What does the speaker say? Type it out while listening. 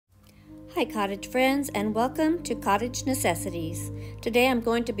Hi cottage friends, and welcome to Cottage Necessities. Today I'm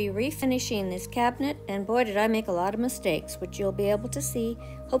going to be refinishing this cabinet, and boy did I make a lot of mistakes, which you'll be able to see.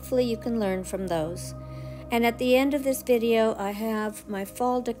 Hopefully you can learn from those. And at the end of this video I have my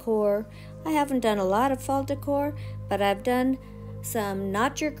fall decor. I haven't done a lot of fall decor, but I've done some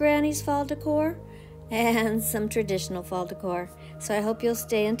not your granny's fall decor and some traditional fall decor. So I hope you'll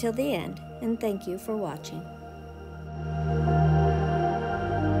stay until the end, and thank you for watching.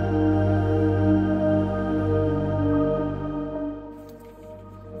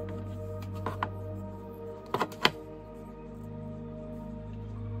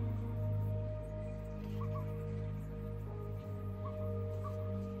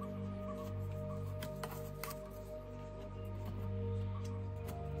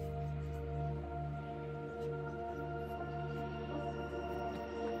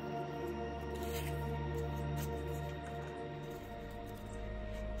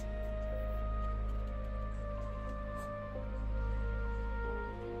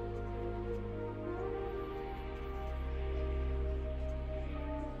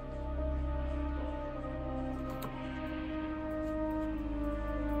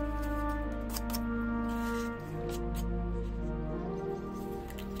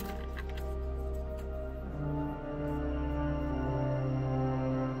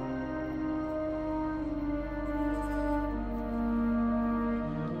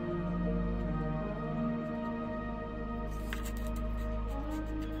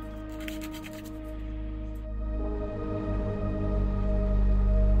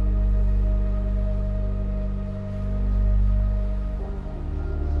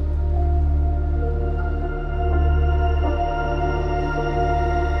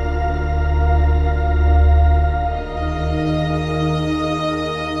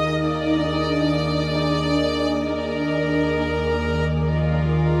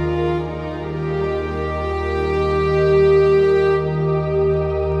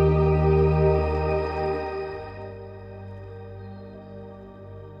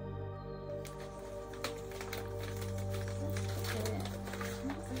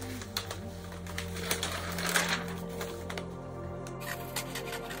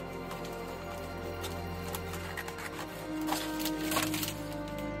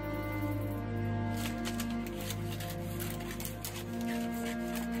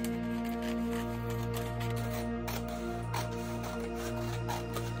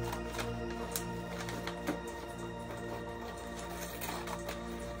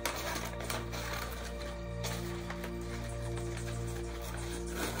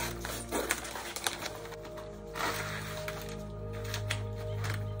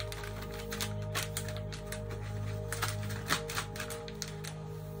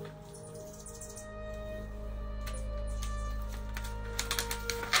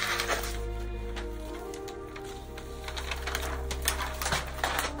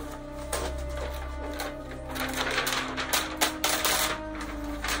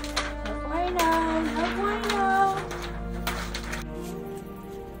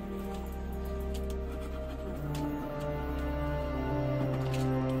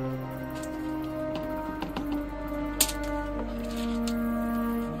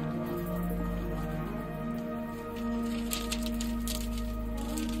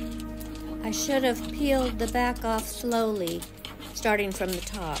 I should have peeled the back off slowly, starting from the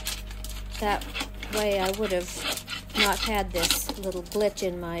top. That way I would have not had this little glitch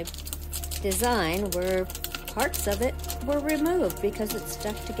in my design where parts of it were removed because it's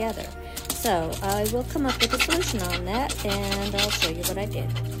stuck together. So I will come up with a solution on that, and I'll show you what I did.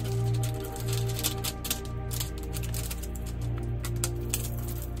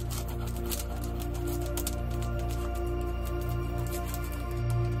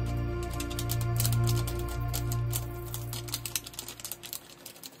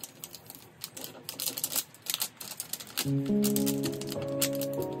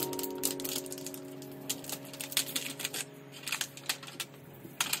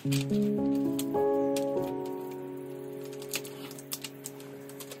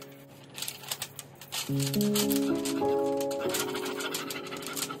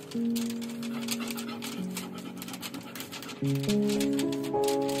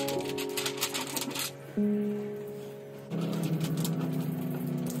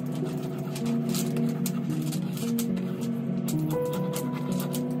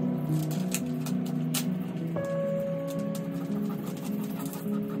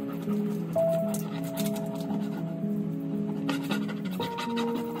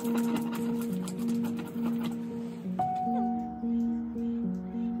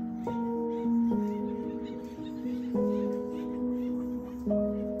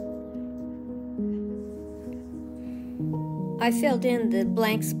 I filled in the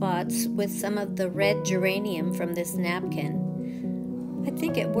blank spots with some of the red geranium from this napkin. I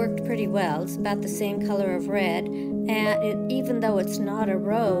think it worked pretty well. It's about the same color of red, and even though it's not a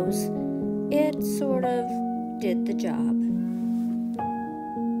rose, it sort of did the job.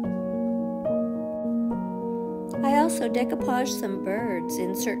 I also decoupaged some birds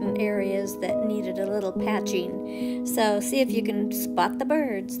in certain areas that needed a little patching. So see if you can spot the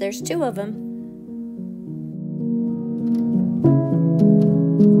birds. There's 2 of them.